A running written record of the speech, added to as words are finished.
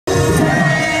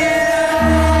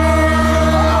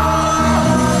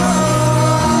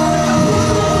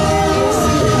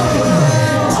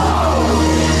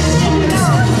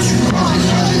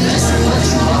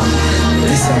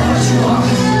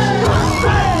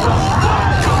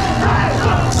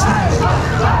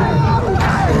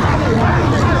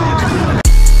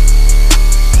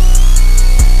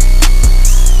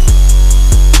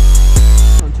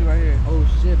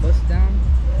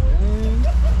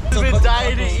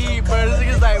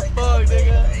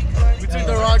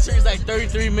dog trees like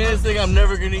 33 minutes. Think I'm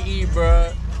never gonna eat,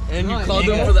 bro. And you called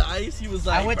him for the ice. He was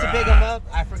like, I went to pick him up.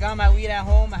 I forgot my weed at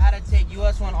home. I had to take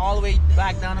US one all the way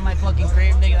back down to my fucking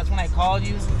crib, nigga. That's when I called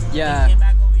you. Yeah. Came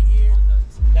back over here.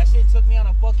 That shit took me on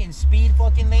a fucking speed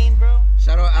fucking lane, bro.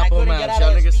 Shout out Apple Maps.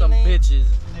 Y'all niggas some bitches.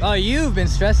 Oh, you've been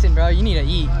stressing, bro. You need to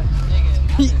eat.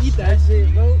 Eat that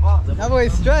shit, bro. That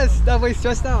boy's stressed. That boy's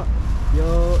stressed out.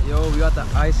 Yo, we got the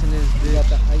ice in this bitch. We got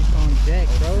the ice on deck,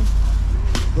 bro.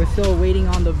 We're still waiting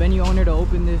on the venue owner to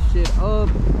open this shit up.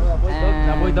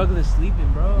 That boy Douglas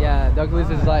sleeping, bro. Yeah, Douglas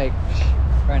is like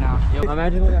right now. Yo,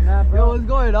 imagine what I'm at, bro. Yo, what's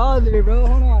going on there, bro?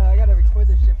 Hold on, I gotta record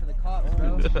this shit for the cops,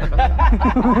 bro. I'm just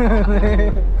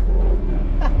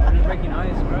breaking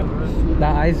ice, bro.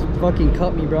 That ice fucking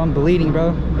cut me, bro. I'm bleeding,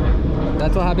 bro.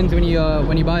 That's what happens when you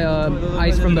buy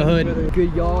ice from the hood.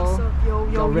 Good, y'all.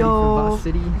 Y'all ready for Vice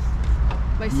City?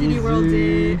 Vice City World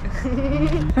Day.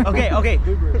 Okay.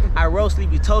 I roll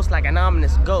sleepy toast like an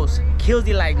ominous ghost. Kills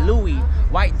you like Louis.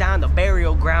 White down the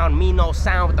burial ground. Me no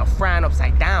sound with the frown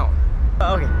upside down.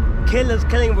 Okay. Killers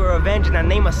killing with revenge in the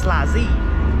name of Slazy.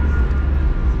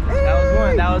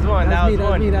 That was one. That's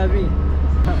me.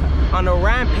 On a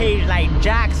rampage like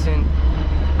Jackson,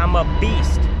 I'm a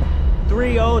beast.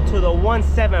 3-0 to the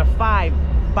 175.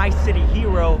 Vice City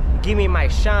hero, give me my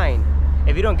shine.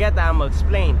 If you don't get that, I'm gonna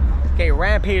explain. Okay,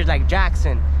 rampage like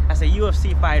Jackson. That's a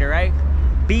UFC fighter, right?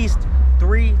 Beast,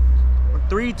 3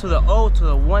 to the 0 to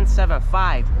the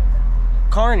 175.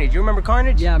 Carnage, you remember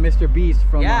Carnage? Yeah, Mr. Beast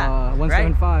from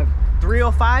 175. Right?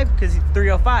 305, because he's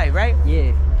 305, right?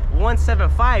 Yeah.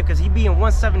 175, because he be in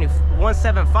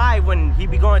 175 when he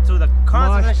be going to the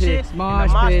concerts and shit.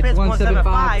 Mosh pits,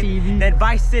 175 TV. Then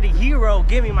Vice City hero,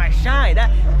 give me my shine.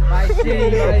 That Vice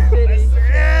City.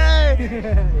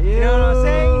 You know what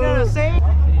I'm saying?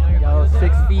 Yo,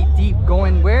 6 feet deep,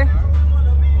 going where?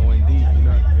 Going deep, you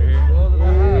know.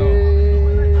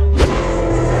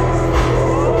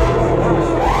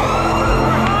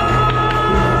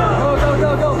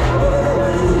 Go.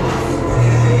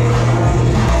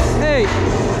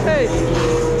 Hey.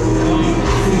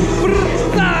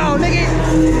 Down, nigga.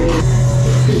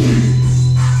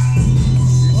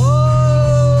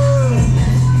 Oh.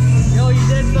 Yo, you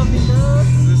did something, bro.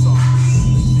 This song.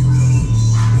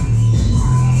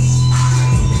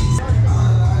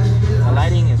 The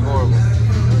lighting is horrible.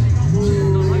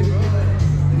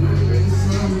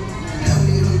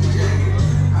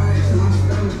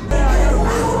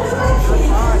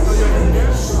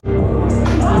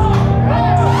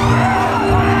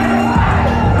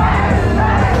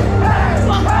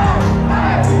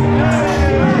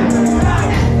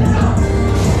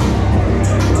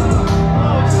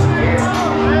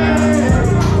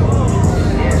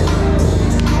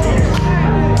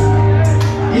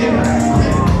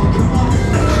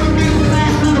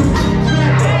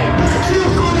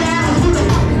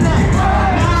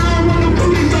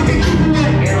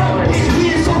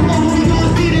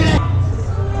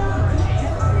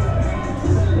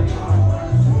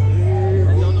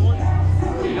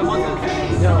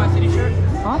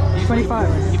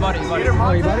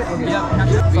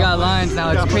 We got lines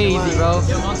now, it's crazy, bro.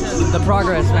 The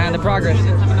progress, man, the progress.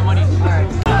 Alright.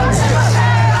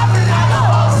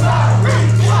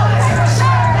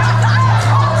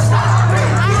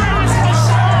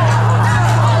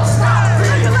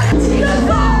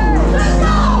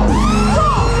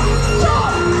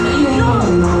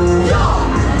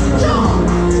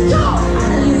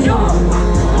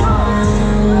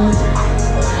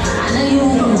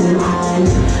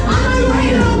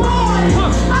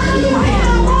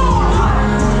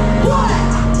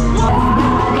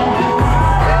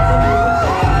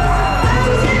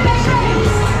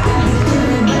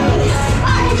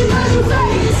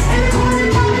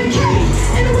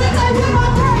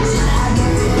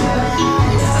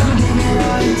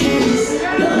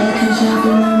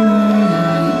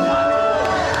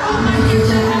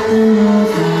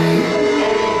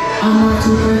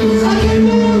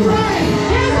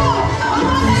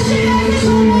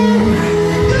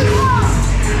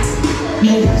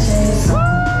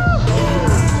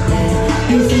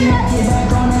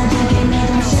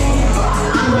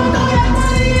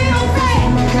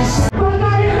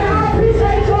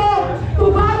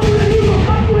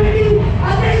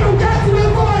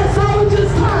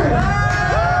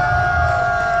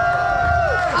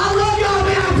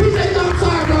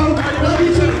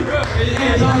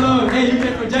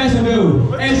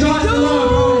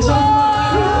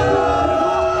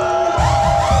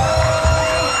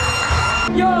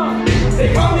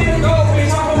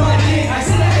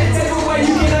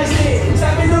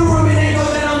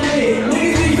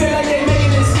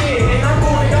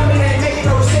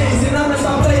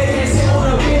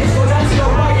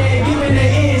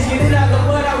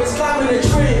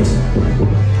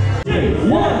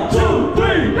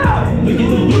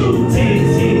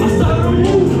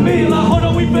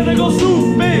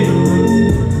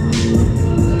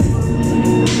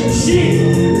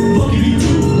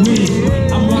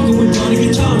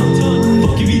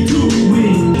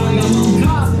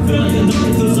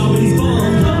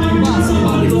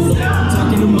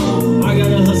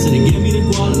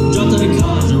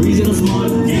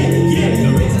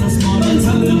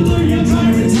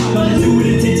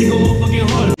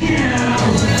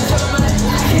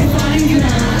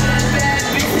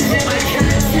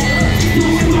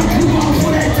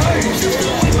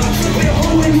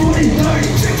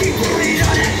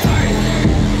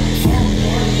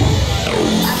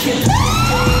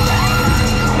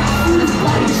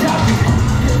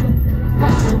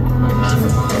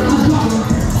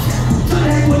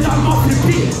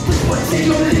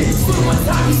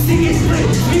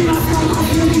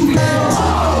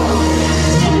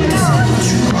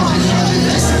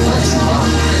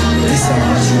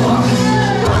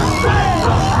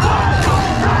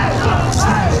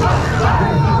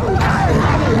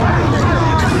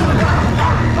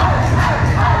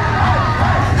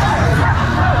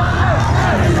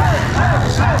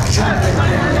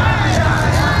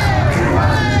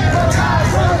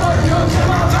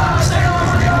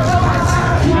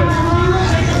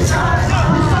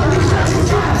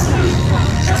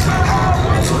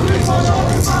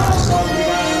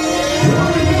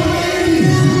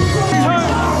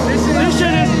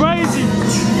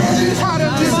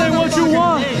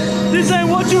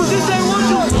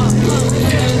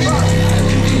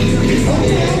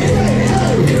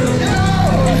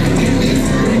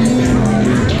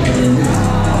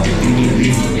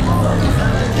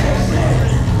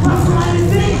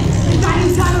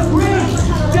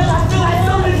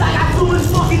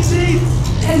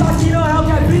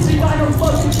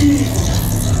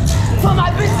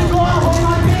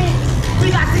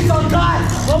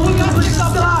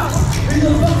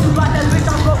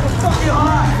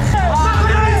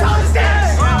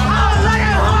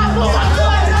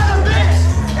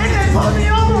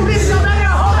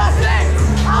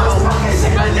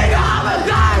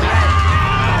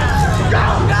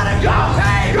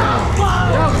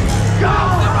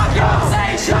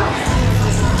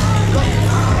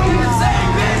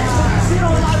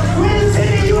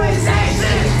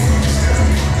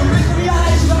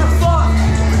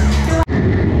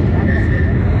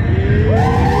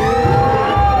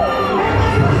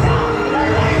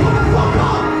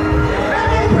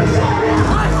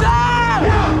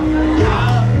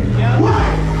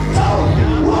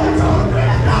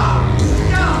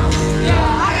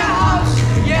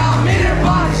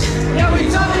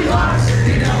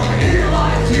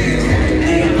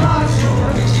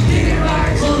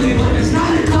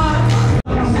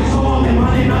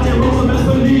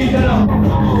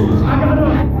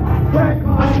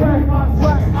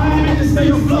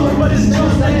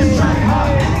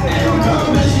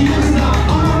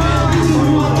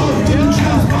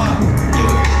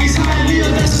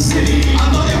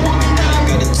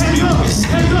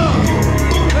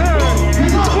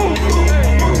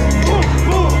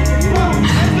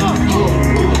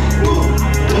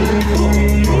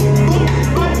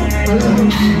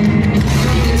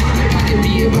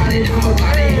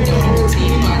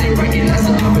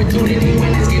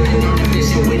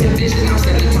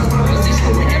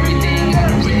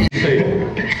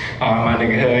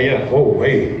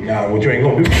 What you ain't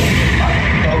gonna do?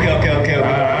 Okay.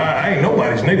 I ain't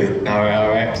nobody's nigga. All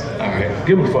right.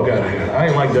 Get the fuck out of here. I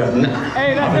ain't like that.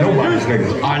 Hey, that's I'm nobody's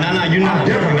nigga. All right, you're not. I'm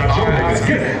definitely not your nigga.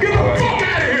 Get the fuck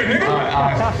out of here, nigga. All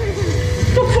right.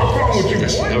 What the fuck wrong with you,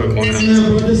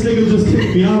 boy? This nigga just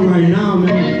kicked me out right now,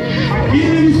 man. He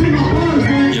didn't even spit my bars,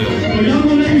 man. Yeah. But y'all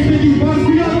gonna let me spit these bars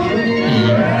for y'all?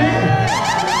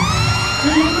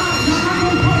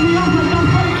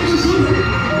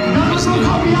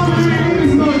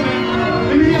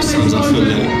 Sometimes I feel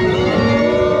that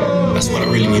that's what I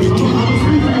really need to do.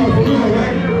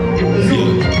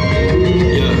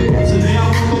 Yeah. Today I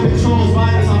woke up in Charles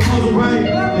Violence, I puzzle right.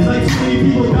 It's like too many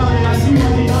people down and I see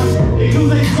what they done. They lose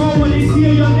their soul when they see a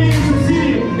young nigga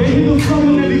succeeding. They hit those phone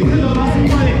when they be clear about some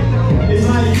money. It's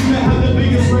like you can have the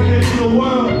biggest record in the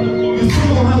world. You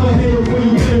still don't have a hater before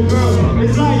you get a girl.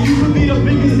 It's like you could be the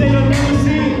biggest they done never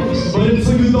seen. But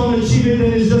until you don't achieve it,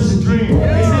 then it's just a dream.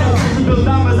 They say I'm pressure build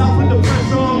diamonds, I put the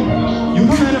pressure on. You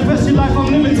come manifest your life,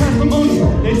 I'm living testimony.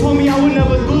 They told me I would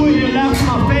never do it, they laughed in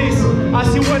my face. I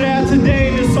see where they're at today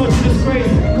and it's such a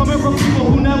disgrace. Coming from people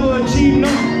who never achieved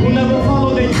nothing, who never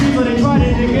followed their dreams or they tried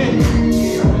it again.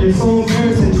 It's so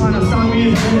embarrassing trying to sound me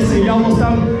embarrassing. Y'all won't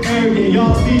sound arrogant,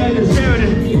 y'all see like the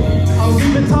Sheridan. I was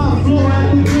in the top floor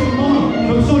at the real mom.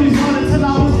 Them shorties wanted till I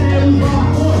was there, it was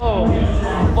wrong.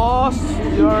 Oh, boss,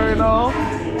 you already know.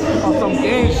 some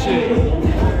gang shit.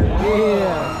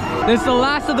 Yeah. This is the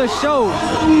last of the show.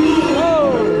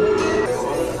 Whoa.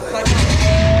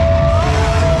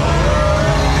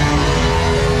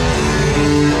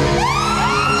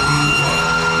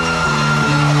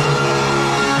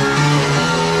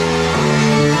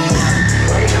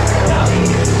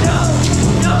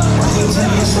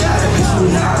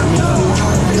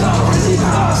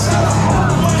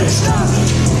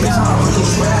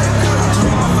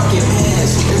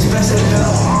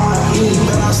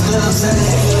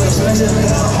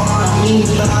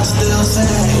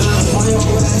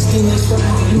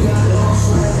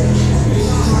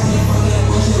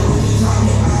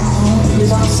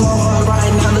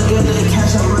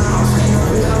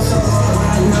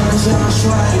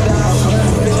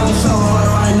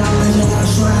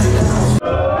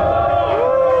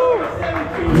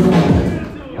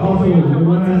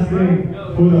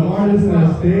 For the artists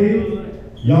that stayed,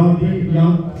 y'all get in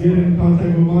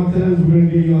contact with Montez. We're gonna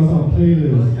get y'all some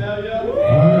playlists.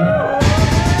 Alright.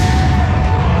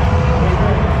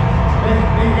 Thank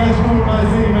you guys for coming by the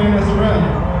city, man. That's a wrap.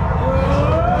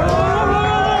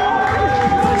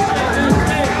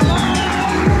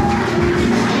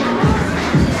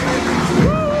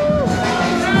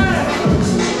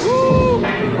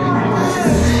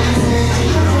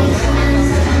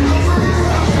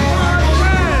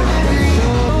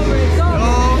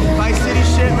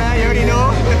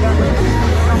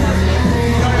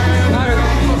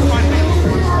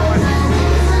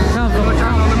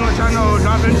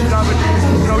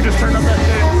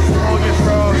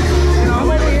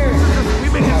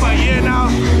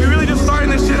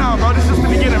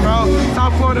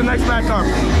 The next back up.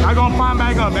 I'm gonna climb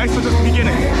back up. Extra just the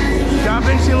beginning. Da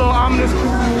Vinci, little ominous,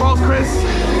 false Chris,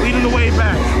 leading the way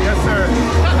back. Yes,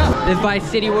 sir. This Vice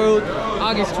City World,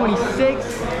 August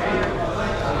 26th.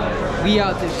 We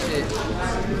out this shit.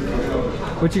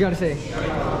 What you gotta say?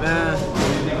 Man,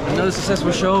 another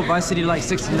successful show. Vice City like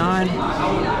 69.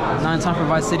 9 time for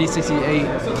Vice City 68.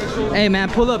 Hey man,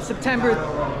 pull up September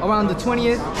around the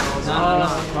 20th.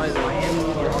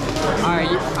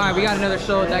 Alright, we got another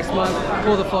show next month.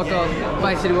 Pull the fuck up.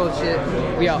 Vice City World shit.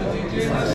 We out.